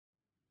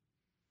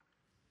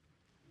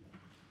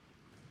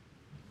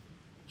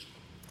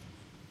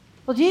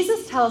Well,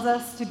 Jesus tells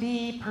us to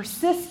be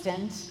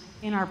persistent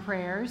in our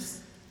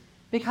prayers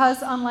because,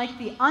 unlike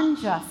the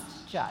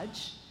unjust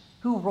judge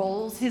who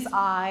rolls his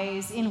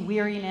eyes in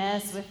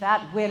weariness with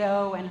that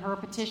widow and her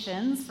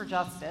petitions for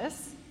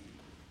justice,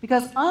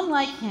 because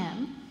unlike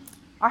him,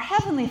 our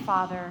Heavenly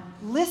Father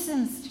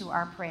listens to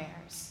our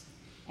prayers,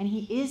 and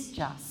he is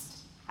just.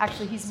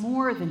 Actually, he's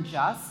more than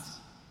just.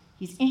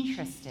 He's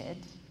interested,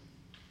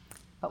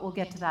 but we'll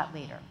get to that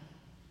later.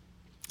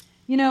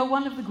 You know,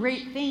 one of the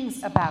great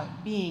things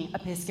about being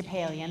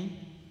Episcopalian,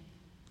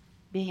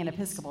 being an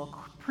Episcopal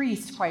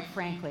priest, quite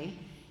frankly,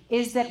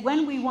 is that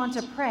when we want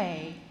to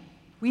pray,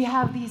 we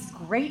have these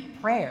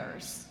great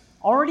prayers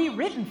already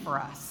written for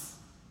us.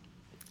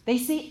 They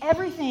say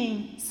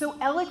everything so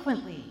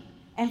eloquently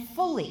and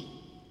fully,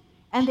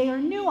 and they are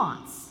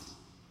nuanced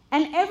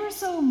and ever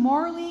so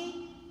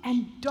morally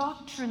and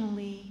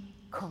doctrinally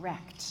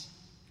correct.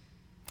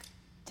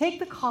 Take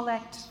the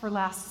collect for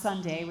last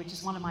Sunday, which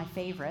is one of my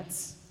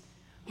favorites.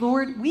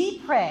 Lord, we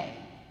pray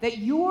that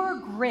your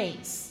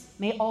grace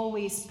may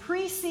always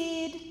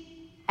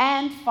precede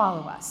and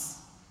follow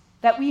us,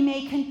 that we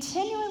may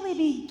continually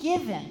be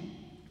given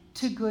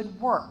to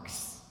good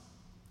works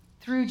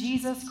through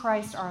Jesus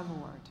Christ our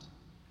Lord.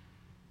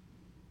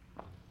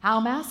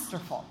 How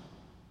masterful!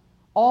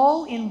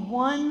 All in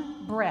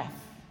one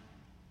breath,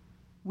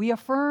 we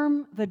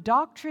affirm the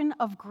doctrine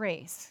of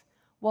grace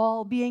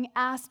while being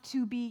asked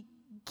to be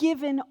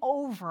given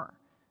over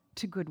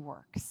to good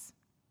works.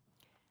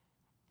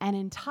 An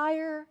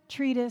entire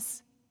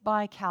treatise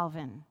by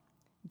Calvin,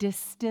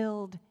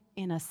 distilled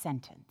in a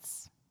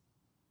sentence.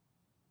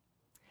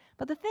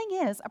 But the thing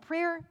is, a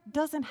prayer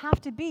doesn't have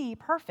to be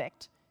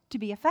perfect to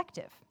be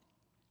effective.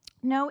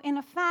 No,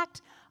 in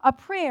fact, a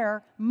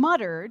prayer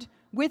muttered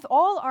with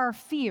all our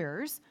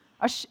fears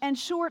and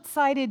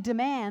short-sighted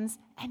demands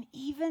and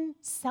even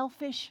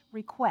selfish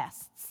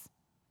requests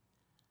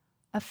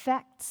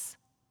affects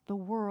the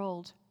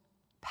world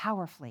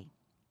powerfully.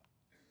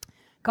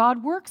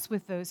 God works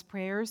with those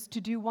prayers to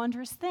do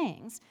wondrous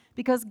things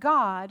because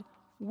God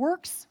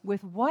works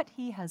with what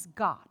he has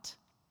got,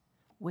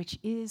 which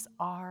is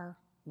our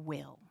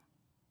will.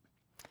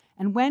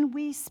 And when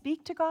we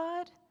speak to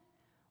God,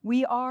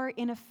 we are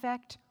in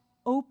effect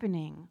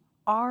opening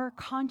our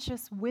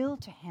conscious will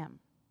to him,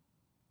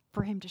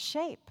 for him to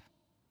shape,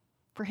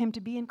 for him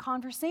to be in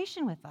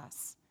conversation with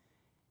us.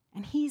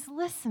 And he's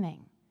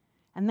listening,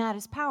 and that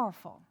is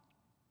powerful.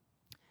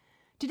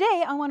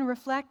 Today, I want to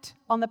reflect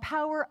on the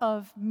power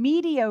of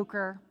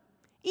mediocre,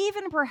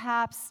 even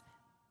perhaps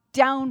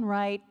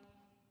downright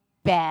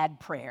bad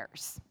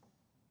prayers.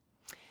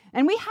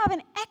 And we have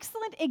an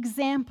excellent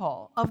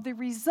example of the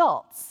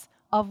results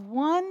of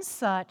one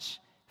such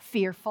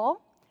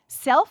fearful,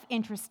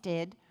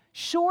 self-interested,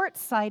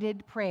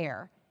 short-sighted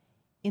prayer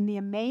in the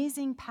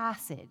amazing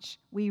passage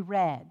we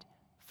read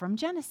from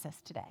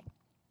Genesis today.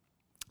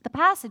 The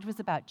passage was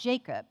about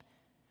Jacob,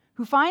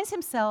 who finds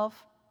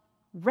himself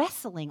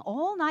wrestling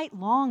all night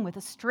long with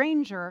a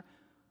stranger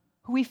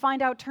who we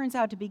find out turns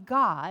out to be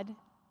God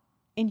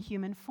in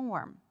human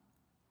form.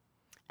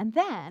 And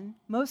then,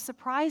 most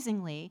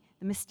surprisingly,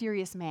 the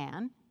mysterious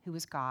man, who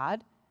is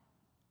God,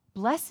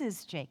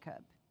 blesses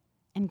Jacob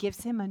and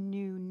gives him a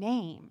new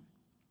name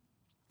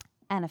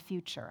and a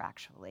future,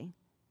 actually.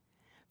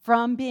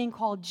 From being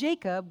called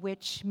Jacob,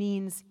 which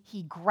means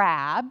he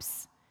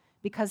grabs,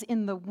 because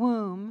in the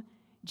womb,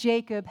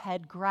 Jacob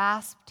had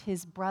grasped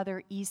his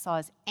brother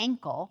Esau's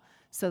ankle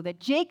so that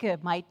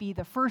Jacob might be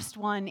the first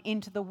one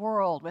into the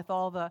world with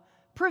all the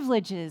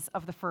privileges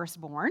of the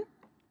firstborn.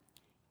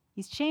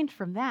 He's changed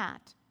from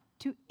that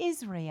to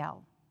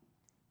Israel,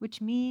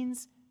 which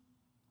means,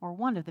 or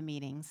one of the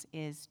meanings,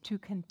 is to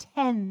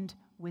contend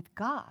with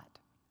God.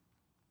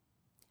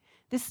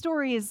 This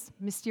story is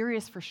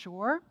mysterious for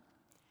sure,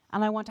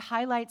 and I want to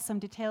highlight some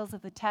details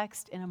of the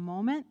text in a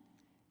moment.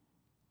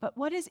 But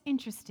what is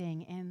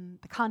interesting in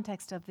the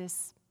context of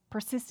this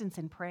persistence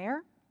in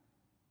prayer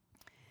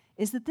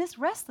is that this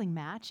wrestling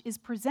match is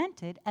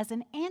presented as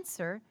an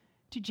answer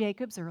to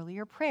Jacob's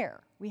earlier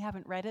prayer. We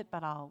haven't read it,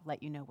 but I'll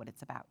let you know what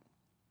it's about.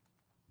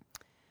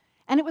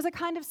 And it was a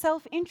kind of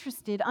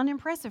self-interested,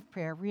 unimpressive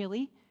prayer,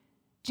 really.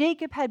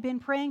 Jacob had been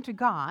praying to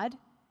God,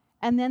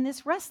 and then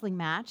this wrestling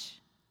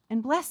match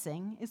and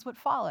blessing is what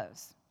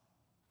follows.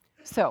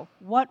 So,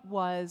 what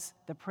was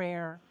the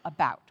prayer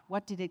about?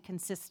 What did it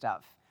consist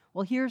of?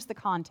 Well, here's the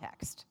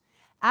context.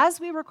 As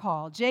we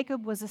recall,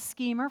 Jacob was a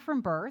schemer from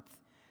birth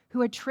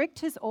who had tricked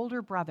his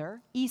older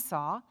brother,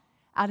 Esau,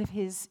 out of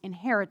his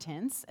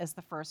inheritance as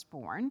the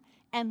firstborn,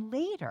 and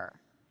later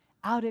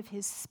out of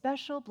his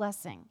special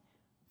blessing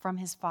from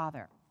his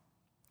father.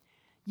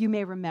 You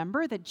may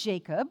remember that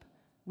Jacob,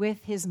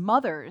 with his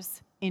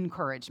mother's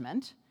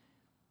encouragement,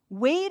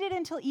 waited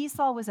until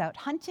Esau was out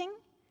hunting.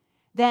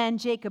 Then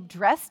Jacob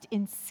dressed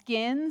in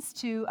skins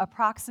to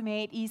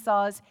approximate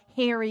Esau's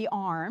hairy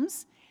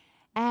arms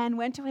and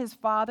went to his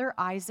father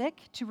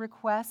Isaac to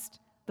request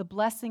the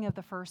blessing of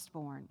the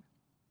firstborn.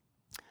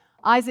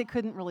 Isaac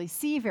couldn't really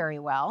see very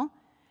well,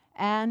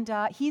 and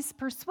he's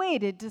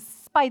persuaded,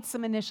 despite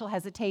some initial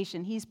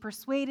hesitation, he's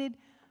persuaded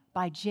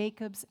by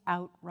Jacob's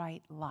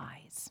outright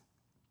lies.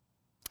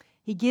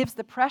 He gives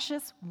the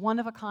precious,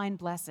 one-of-a-kind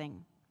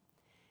blessing.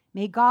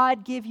 May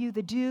God give you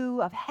the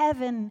dew of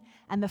heaven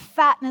and the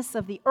fatness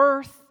of the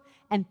earth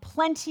and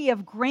plenty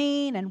of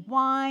grain and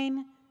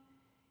wine.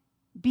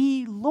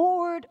 Be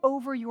Lord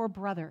over your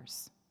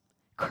brothers.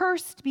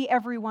 Cursed be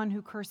everyone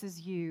who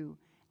curses you,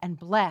 and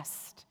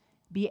blessed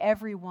be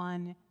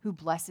everyone who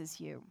blesses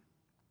you.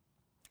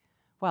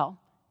 Well,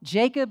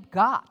 Jacob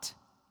got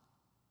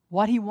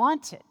what he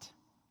wanted.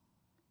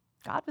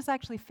 God was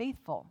actually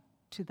faithful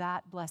to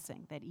that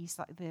blessing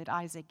that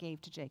Isaac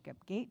gave to Jacob.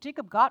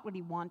 Jacob got what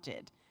he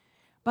wanted,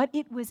 but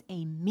it was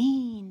a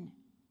mean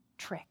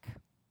trick.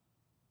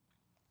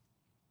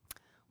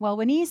 Well,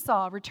 when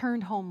Esau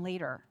returned home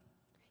later,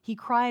 he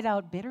cried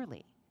out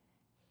bitterly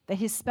that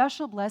his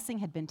special blessing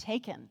had been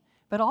taken,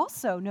 but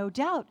also, no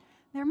doubt,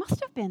 there must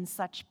have been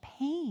such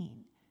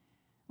pain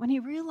when he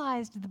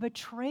realized the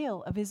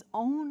betrayal of his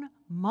own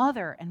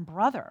mother and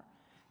brother,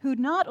 who'd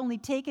not only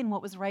taken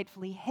what was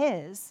rightfully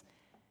his,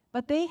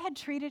 but they had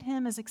treated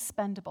him as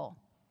expendable,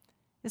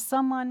 as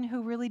someone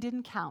who really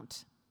didn't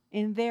count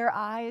in their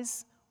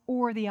eyes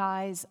or the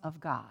eyes of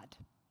God.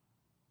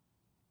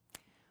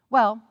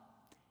 Well,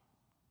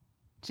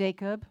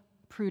 Jacob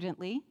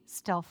prudently,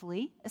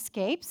 stealthily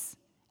escapes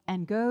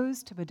and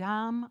goes to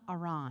Padan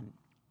Aram.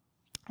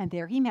 And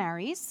there he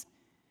marries,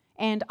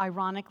 and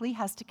ironically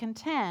has to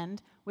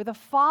contend with a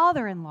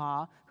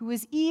father-in-law who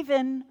is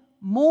even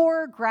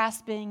more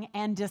grasping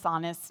and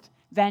dishonest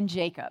than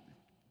Jacob.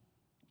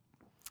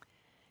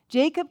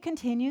 Jacob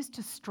continues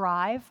to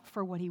strive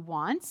for what he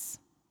wants,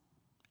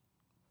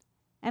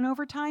 and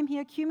over time he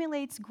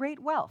accumulates great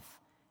wealth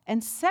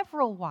and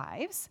several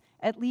wives,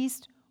 at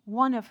least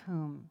one of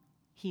whom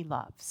he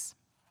loves.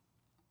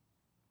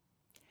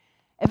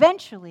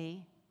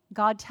 Eventually,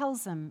 God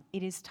tells him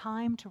it is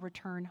time to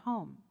return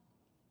home.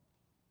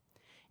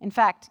 In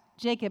fact,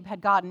 Jacob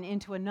had gotten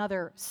into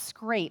another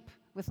scrape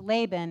with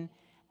Laban,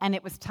 and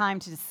it was time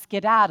to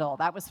skedaddle.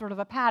 That was sort of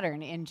a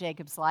pattern in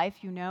Jacob's life,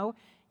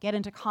 get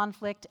into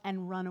conflict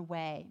and run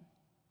away.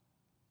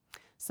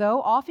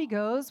 So off he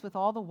goes with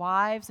all the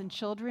wives and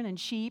children and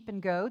sheep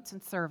and goats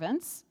and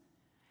servants,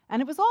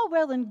 and it was all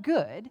well and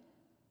good,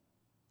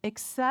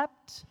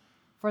 except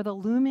for the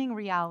looming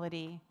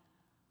reality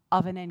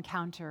of an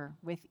encounter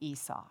with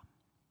Esau.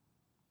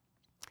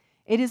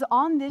 It is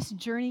on this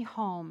journey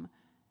home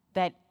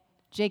that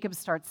Jacob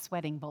starts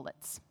sweating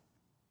bullets.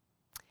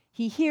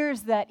 He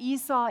hears that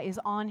Esau is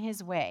on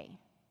his way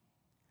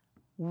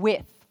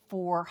with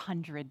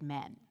 400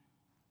 men.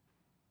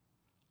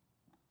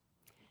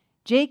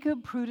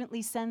 Jacob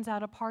prudently sends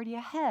out a party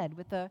ahead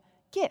with a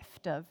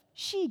gift of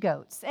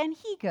she-goats and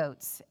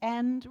he-goats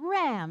and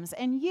rams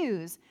and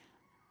ewes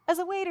as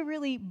a way to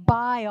really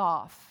buy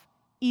off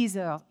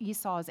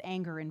Esau's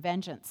anger and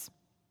vengeance.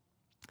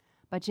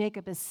 But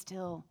Jacob is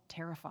still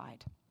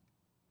terrified.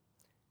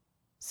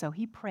 So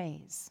he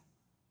prays.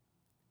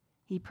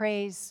 He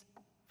prays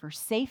for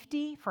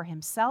safety for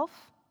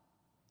himself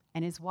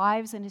and his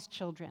wives and his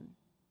children.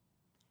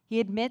 He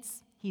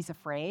admits he's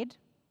afraid.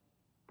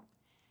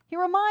 He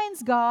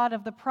reminds God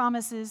of the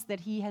promises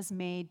that he has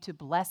made to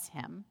bless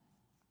him.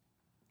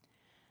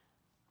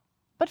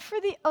 But for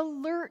the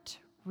alert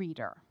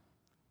reader,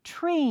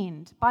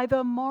 trained by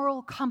the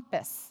moral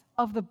compass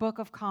of the Book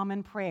of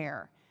Common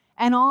Prayer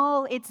and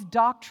all its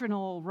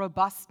doctrinal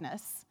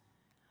robustness,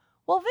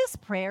 well, this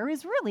prayer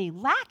is really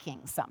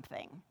lacking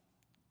something.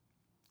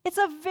 It's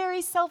a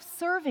very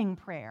self-serving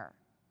prayer.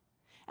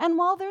 And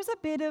while there's a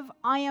bit of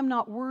I am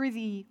not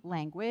worthy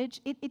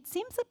language, it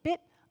seems a bit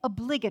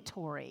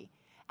obligatory.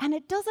 And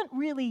it doesn't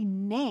really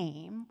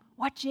name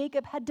what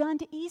Jacob had done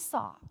to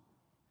Esau.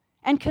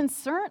 And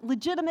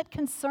legitimate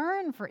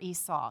concern for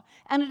Esau,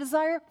 and a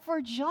desire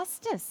for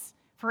justice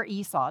for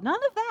Esau. None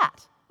of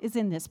that is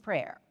in this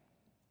prayer.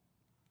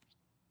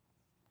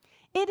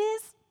 It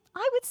is,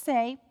 I would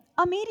say,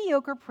 a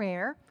mediocre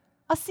prayer,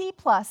 a C+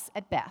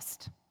 at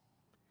best.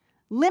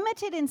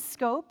 Limited in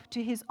scope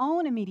to his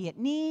own immediate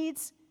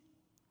needs,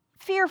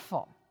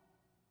 fearful,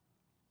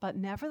 but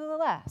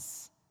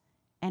nevertheless,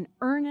 an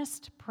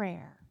earnest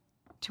prayer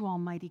to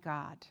Almighty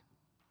God.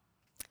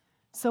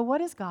 So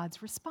what is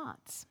God's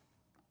response?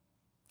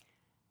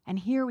 And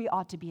here we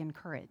ought to be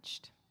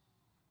encouraged.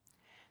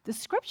 The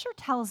scripture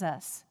tells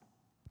us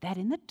that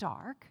in the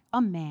dark,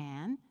 a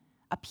man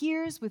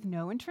appears with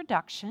no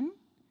introduction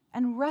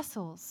and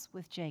wrestles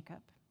with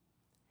Jacob.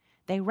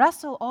 They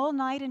wrestle all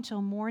night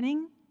until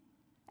morning,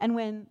 and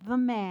when the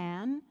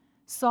man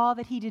saw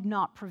that he did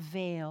not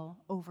prevail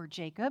over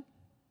Jacob,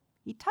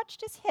 he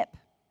touched his hip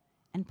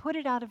and put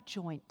it out of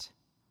joint.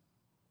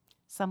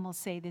 Some will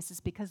say this is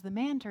because the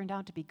man turned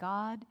out to be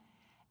God,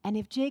 and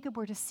if Jacob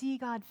were to see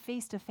God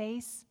face to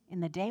face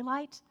in the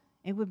daylight,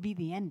 it would be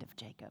the end of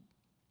Jacob.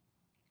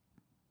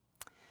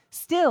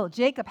 Still,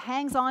 Jacob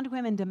hangs on to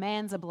him and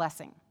demands a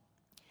blessing.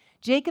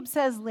 Jacob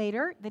says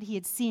later that he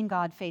had seen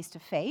God face to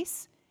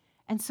face,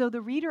 and so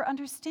the reader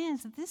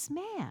understands that this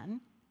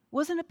man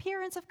was an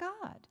appearance of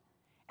God.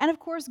 And of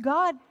course,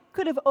 God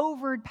could have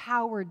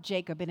overpowered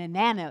Jacob in a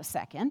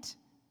nanosecond,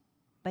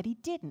 But he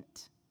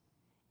didn't.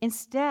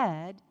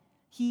 Instead,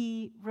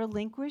 he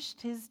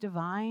relinquished his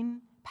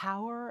divine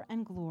power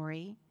and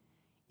glory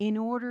in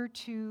order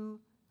to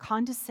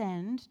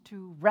condescend,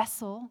 to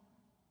wrestle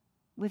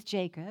with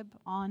Jacob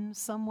on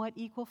somewhat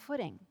equal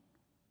footing.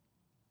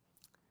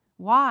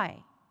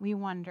 Why, we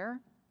wonder,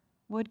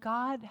 would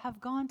God have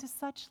gone to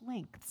such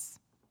lengths?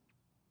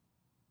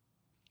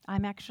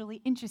 I'm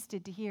actually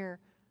interested to hear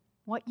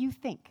what you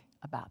think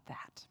about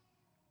that.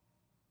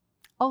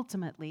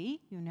 Ultimately,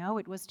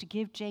 it was to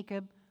give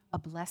Jacob a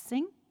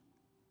blessing,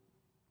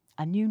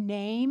 a new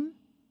name,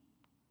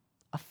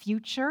 a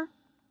future.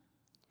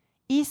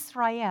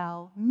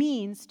 Israel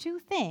means two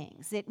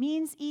things. It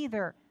means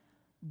either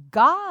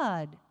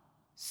God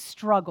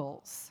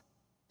struggles,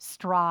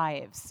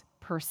 strives,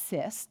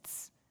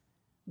 persists,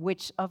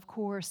 which of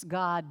course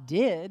God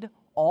did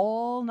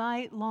all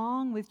night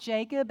long with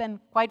Jacob, and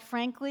quite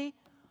frankly,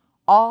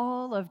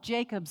 all of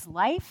Jacob's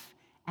life,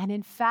 and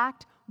in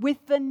fact,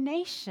 with the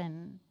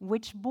nation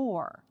which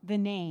bore the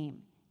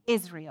name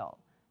Israel.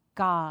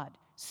 God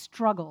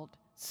struggled,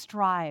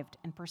 strived,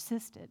 and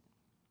persisted.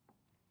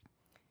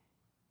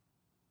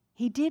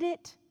 He did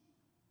it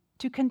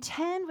to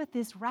contend with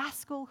this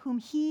rascal whom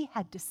he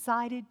had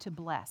decided to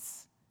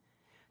bless.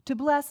 To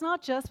bless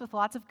not just with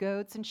lots of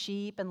goats and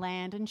sheep and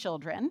land and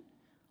children,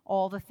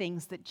 all the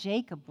things that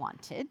Jacob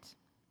wanted,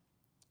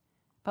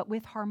 but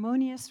with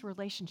harmonious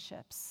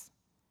relationships,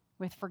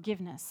 with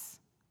forgiveness,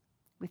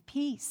 with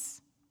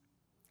peace,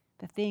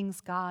 the things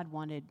God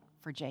wanted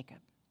for Jacob.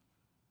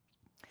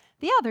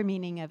 The other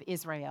meaning of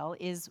Israel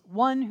is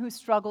one who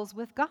struggles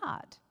with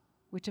God,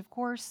 which of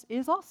course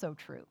is also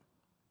true.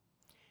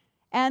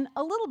 And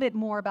a little bit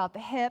more about the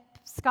hip,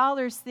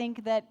 scholars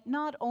think that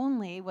not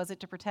only was it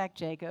to protect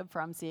Jacob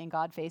from seeing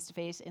God face to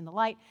face in the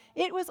light,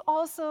 it was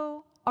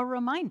also a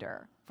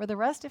reminder for the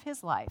rest of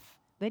his life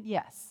that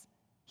yes,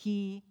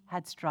 he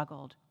had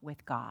struggled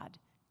with God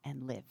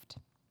and lived.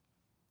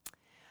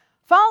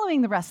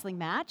 Following the wrestling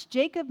match,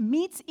 Jacob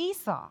meets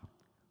Esau,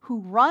 who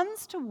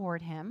runs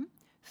toward him,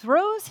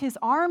 throws his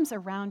arms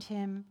around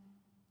him,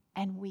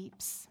 and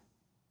weeps.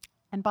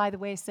 And by the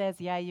way, says,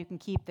 yeah, you can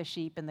keep the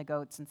sheep and the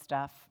goats and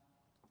stuff.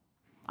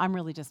 I'm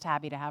really just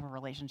happy to have a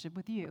relationship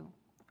with you,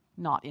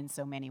 not in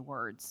so many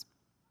words.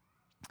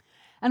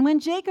 And when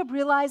Jacob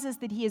realizes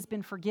that he has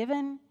been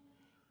forgiven,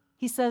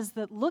 he says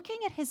that looking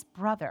at his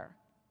brother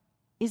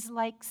is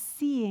like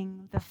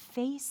seeing the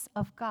face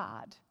of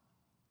God,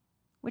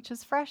 which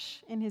is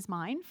fresh in his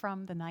mind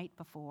from the night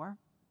before.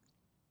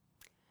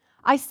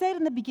 I said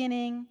in the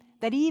beginning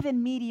that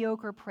even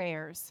mediocre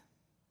prayers,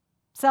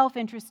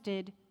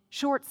 self-interested,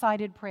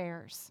 short-sighted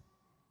prayers,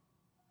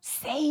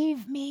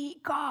 save me,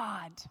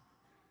 God,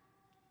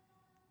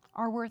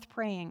 are worth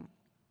praying.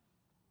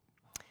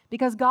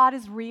 Because God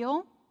is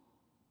real,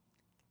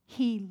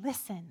 he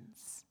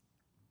listens.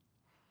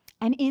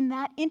 And in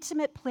that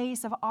intimate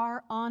place of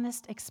our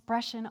honest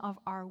expression of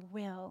our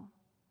will,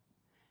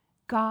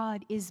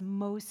 God is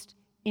most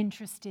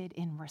interested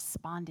in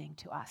responding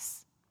to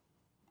us,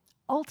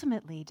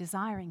 ultimately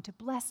desiring to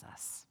bless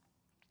us.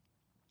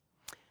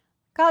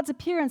 God's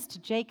appearance to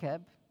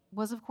Jacob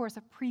was, of course,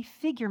 a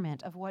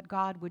prefigurement of what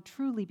God would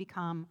truly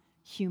become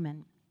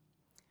human,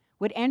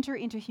 would enter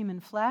into human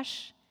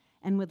flesh,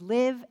 and would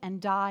live and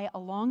die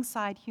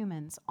alongside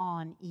humans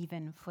on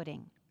even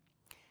footing.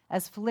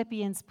 As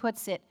Philippians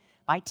puts it,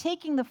 by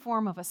taking the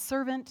form of a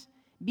servant,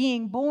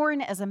 being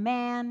born as a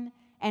man,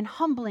 and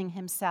humbling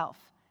himself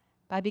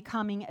by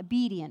becoming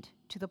obedient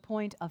to the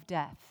point of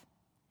death,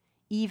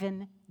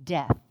 even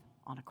death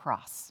on a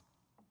cross.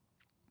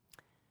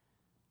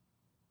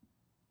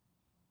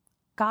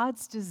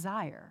 God's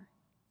desire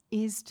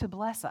is to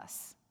bless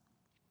us,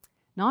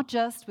 not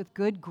just with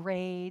good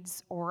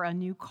grades or a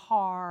new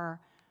car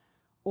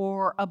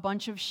or a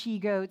bunch of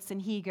she-goats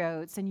and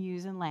he-goats and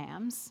ewes and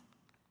lambs.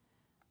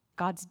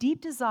 God's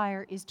deep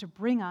desire is to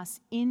bring us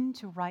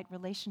into right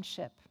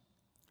relationship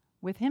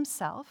with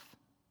himself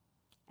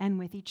and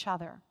with each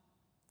other,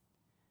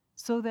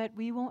 so that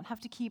we won't have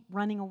to keep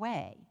running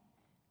away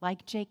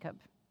like Jacob.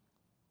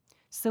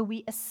 So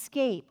we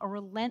escape a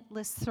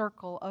relentless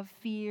circle of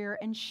fear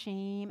and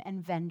shame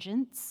and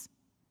vengeance,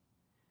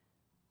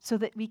 so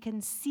that we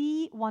can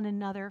see one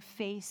another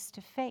face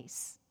to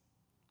face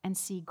and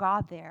see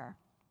God there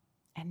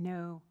and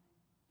know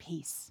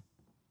peace.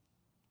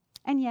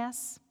 And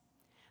yes,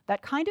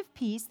 that kind of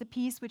peace, the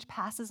peace which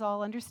passes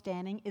all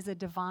understanding, is a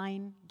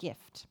divine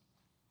gift.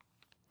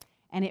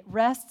 And it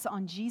rests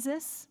on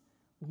Jesus,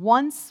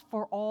 once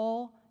for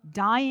all,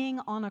 dying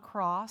on a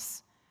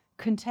cross,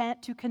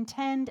 to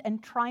contend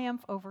and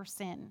triumph over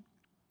sin,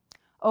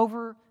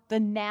 over the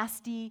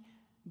nasty,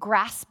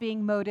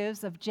 grasping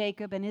motives of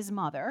Jacob and his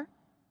mother,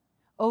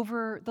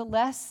 over the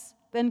less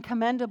than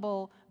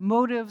commendable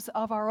motives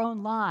of our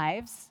own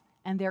lives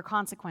and their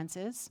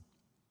consequences.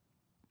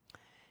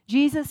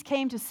 Jesus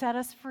came to set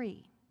us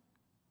free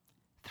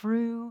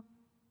through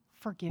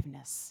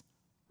forgiveness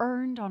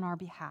earned on our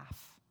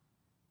behalf,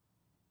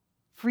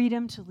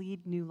 freedom to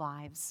lead new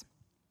lives.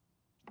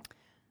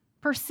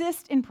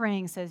 Persist in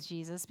praying, says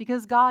Jesus,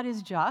 because God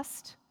is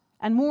just,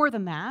 And more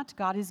than that,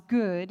 God is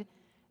good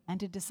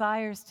and it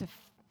desires to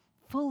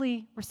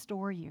fully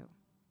restore you.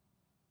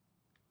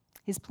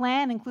 His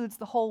plan includes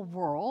the whole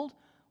world,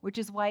 which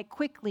is why it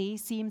quickly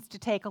seems to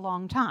take a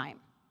long time.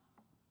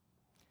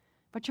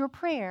 But your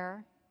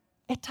prayer,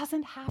 it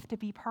doesn't have to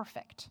be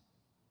perfect.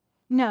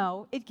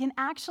 No, it can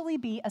actually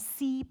be a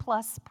C+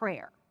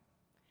 prayer.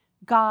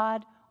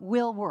 God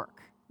will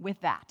work with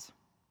that.